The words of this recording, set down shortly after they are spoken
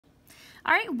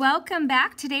All right, welcome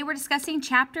back. Today we're discussing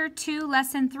Chapter 2,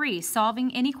 Lesson 3, Solving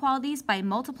Inequalities by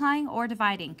Multiplying or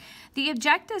Dividing. The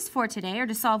objectives for today are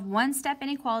to solve one-step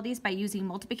inequalities by using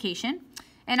multiplication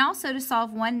and also to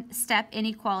solve one-step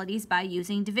inequalities by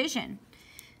using division.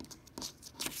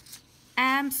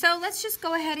 So let's just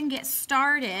go ahead and get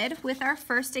started with our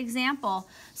first example.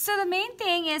 So the main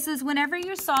thing is whenever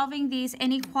you're solving these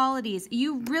inequalities,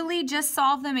 you really just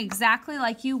solve them exactly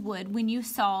like you would when you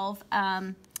solve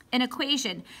an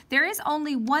equation. There is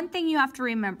only one thing you have to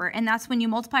remember, and that's when you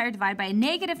multiply or divide by a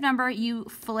negative number, you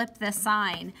flip the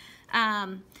sign.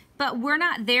 But we're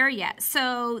not there yet,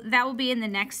 so that will be in the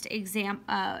next exam.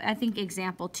 I think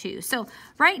example 2. So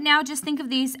right now, just think of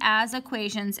these as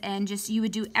equations, and you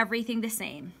would do everything the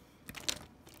same.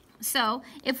 So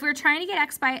if we're trying to get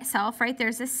x by itself, right,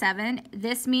 there's a 7.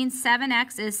 This means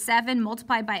 7x is 7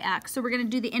 multiplied by x. So we're going to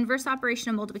do the inverse operation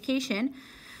of multiplication,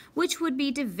 which would be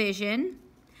division.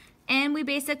 And we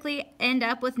basically end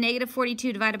up with negative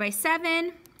 42 divided by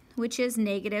 7, which is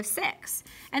negative 6.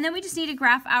 And then we just need to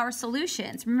graph our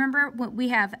solutions. Remember, we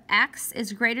have x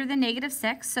is greater than negative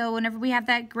 6. So whenever we have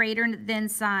that greater than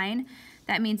sign,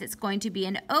 that means it's going to be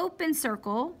an open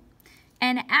circle.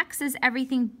 And x is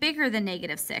everything bigger than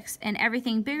negative 6. And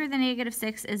everything bigger than negative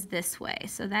 6 is this way.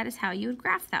 So that is how you would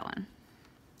graph that one.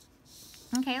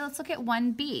 Okay, let's look at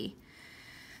 1b.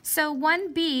 So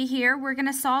 1b here, we're going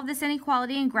to solve this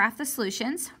inequality and graph the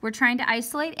solutions. We're trying to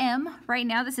isolate m. Right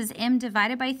now, this is m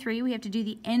divided by 3. We have to do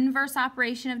the inverse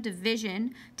operation of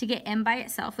division to get m by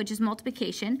itself, which is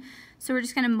multiplication. So we're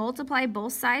just going to multiply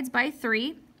both sides by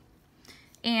 3.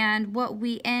 And what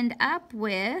we end up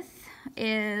with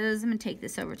is, I'm going to take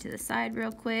this over to the side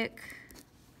real quick.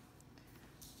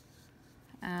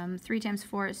 3 times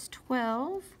 4 is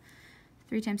 12.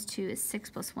 3 times 2 is 6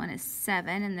 plus 1 is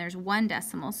 7, and there's 1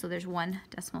 decimal, so there's 1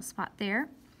 decimal spot there.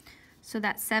 So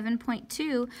that's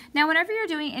 7.2. Now, whenever you're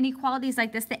doing inequalities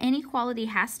like this, the inequality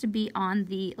has to be on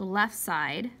the left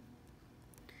side.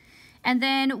 And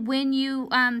then when you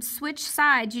switch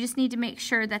sides, you just need to make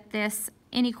sure that this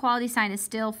inequality sign is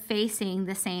still facing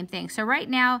the same thing. So right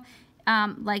now,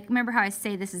 like remember how I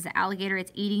say this is an alligator,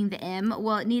 it's eating the M?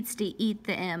 Well, it needs to eat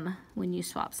the M when you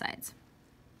swap sides.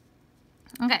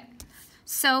 Okay.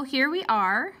 So here we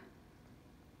are,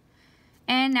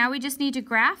 and now we just need to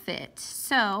graph it.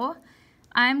 So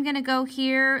I'm going to go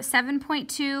here,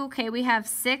 7.2, okay, we have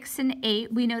 6 and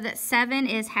 8. We know that 7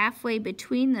 is halfway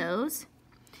between those,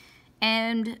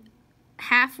 and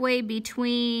halfway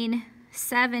between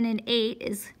 7 and 8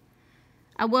 is,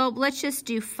 well, let's just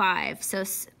do 5. So,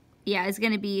 yeah, it's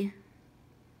going to be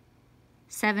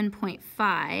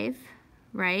 7.5,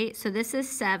 right? So this is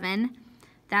 7.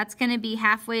 That's going to be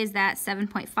halfway is that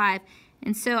 7.5.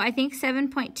 And so I think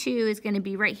 7.2 is going to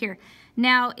be right here.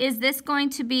 Now, is this going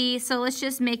to be, so let's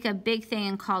just make a big thing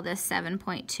and call this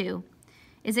 7.2.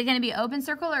 Is it going to be open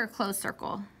circle or a closed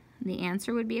circle? The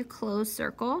answer would be a closed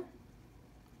circle.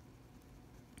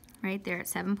 Right there at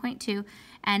 7.2.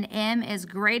 And m is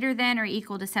greater than or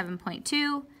equal to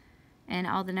 7.2. And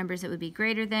all the numbers that would be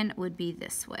greater than would be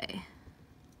this way.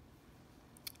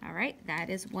 All right, that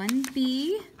is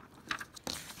 1b.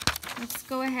 Let's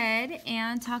go ahead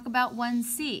and talk about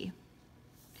 1c.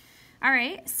 All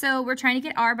right, so we're trying to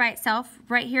get r by itself.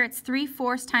 Right here, it's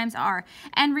 3/4 times r.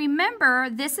 And remember,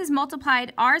 this is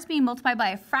multiplied, r is being multiplied by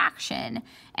a fraction.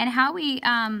 And how we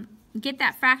get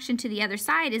that fraction to the other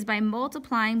side is by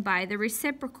multiplying by the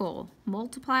reciprocal.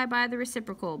 Multiply by the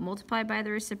reciprocal. Multiply by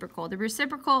the reciprocal. The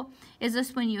reciprocal is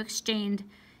this when you exchange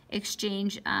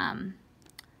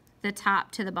the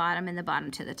top to the bottom and the bottom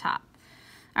to the top.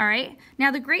 All right,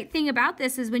 now the great thing about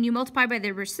this is when you multiply by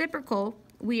the reciprocal,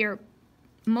 we are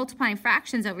multiplying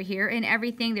fractions over here, and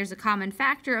everything, there's a common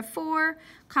factor of 4,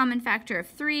 common factor of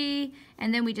 3,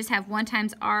 and then we just have 1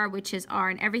 times r, which is r,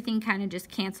 and everything kind of just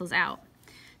cancels out.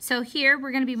 So here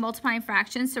we're going to be multiplying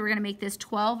fractions, so we're going to make this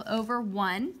 12 over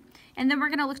 1, and then we're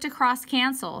going to look to cross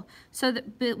cancel. So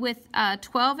that with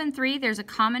 12 and 3, there's a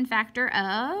common factor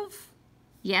of,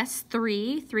 yes,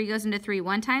 3. 3 goes into 3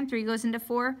 one time, 3 goes into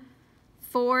 4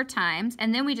 times,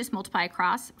 and then we just multiply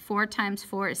across. 4 times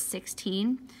 4 is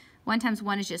 16. 1 times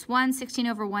 1 is just 1. 16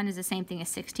 over 1 is the same thing as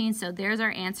 16, so there's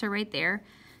our answer right there.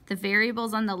 The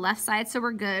variable's on the left side, so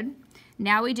we're good.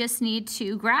 Now we just need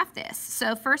to graph this.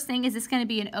 So first thing, is this going to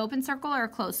be an open circle or a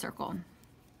closed circle?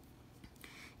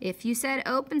 If you said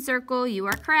open circle, you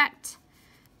are correct.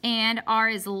 And r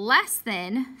is less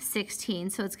than 16,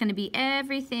 so it's going to be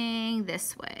everything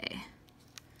this way.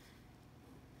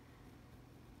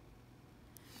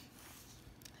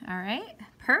 All right,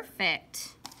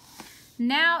 perfect.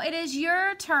 Now it is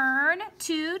your turn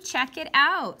to check it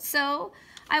out. So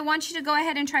I want you to go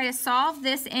ahead and try to solve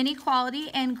this inequality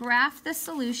and graph the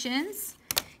solutions.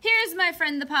 Here's my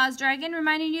friend the Pause Dragon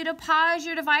reminding you to pause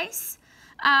your device,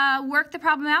 work the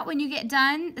problem out. When you get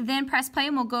done, then press play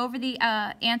and we'll go over the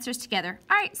answers together.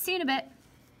 All right, see you in a bit.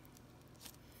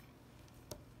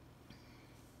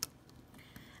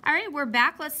 All right, we're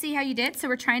back. Let's see how you did. So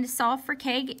we're trying to solve for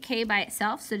k, get k by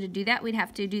itself. So to do that, we'd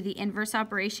have to do the inverse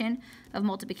operation of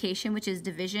multiplication, which is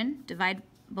division. Divide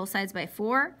both sides by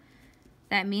 4.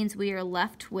 That means we are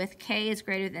left with k is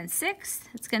greater than 6.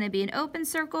 It's going to be an open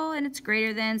circle, and it's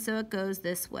greater than, so it goes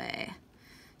this way.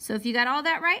 So if you got all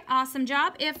that right, awesome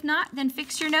job. If not, then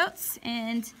fix your notes,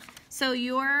 and so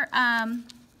your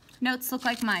notes look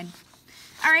like mine.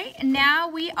 All right, now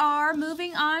we are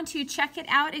moving on to check it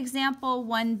out example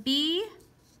 1B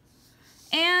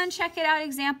and check it out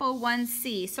example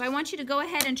 1C. So I want you to go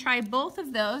ahead and try both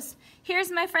of those.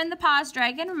 Here's my friend the Pause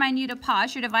Dragon. Remind you to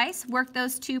pause your device, work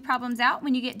those two problems out.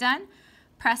 When you get done,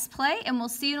 press play, and we'll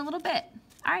see you in a little bit.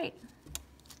 All right.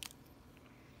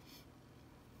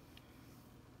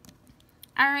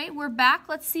 All right, we're back.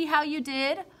 Let's see how you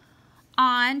did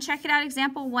on check it out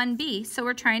example 1B. So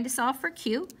we're trying to solve for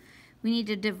Q. We need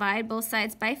to divide both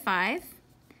sides by 5.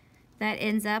 That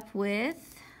ends up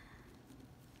with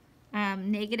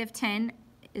negative 10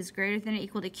 is greater than or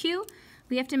equal to Q.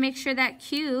 We have to make sure that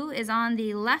Q is on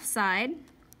the left side.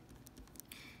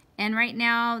 And right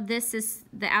now, this is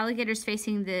the alligator's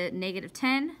facing the negative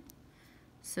 10.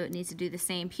 So it needs to do the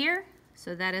same here.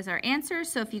 So that is our answer.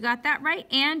 So if you got that right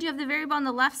and you have the variable on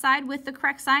the left side with the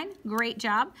correct sign, great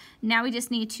job. Now we just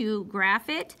need to graph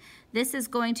it. This is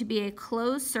going to be a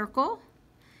closed circle,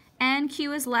 and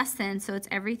Q is less than, so it's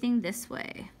everything this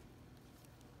way.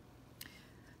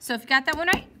 So if you got that one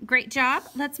right, great job.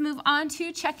 Let's move on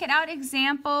to check it out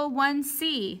example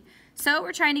 1C. So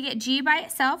we're trying to get G by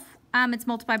itself. It's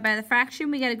multiplied by the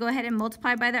fraction. We got to go ahead and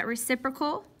multiply by that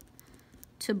reciprocal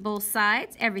to both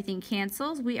sides. Everything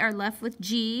cancels. We are left with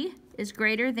G is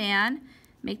greater than,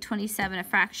 make 27 a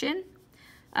fraction.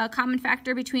 A common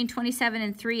factor between 27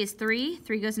 and 3 is 3.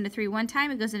 3 goes into 3 one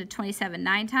time. It goes into 27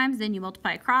 9 times. Then you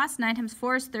multiply across. 9 times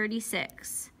 4 is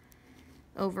 36.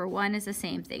 Over 1 is the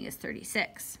same thing as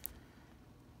 36.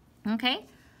 Okay,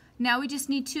 now we just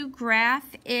need to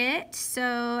graph it. So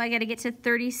I got to get to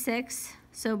 36.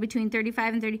 So between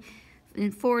 35 and 30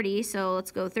 and 40. So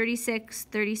let's go 36,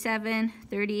 37,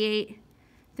 38,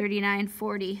 39,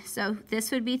 40. So this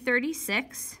would be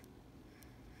 36.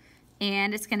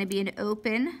 And it's going to be an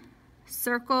open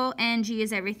circle, and G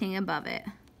is everything above it.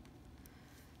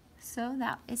 So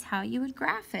that is how you would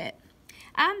graph it.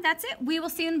 That's it. We will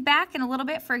see you back in a little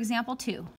bit for example 2.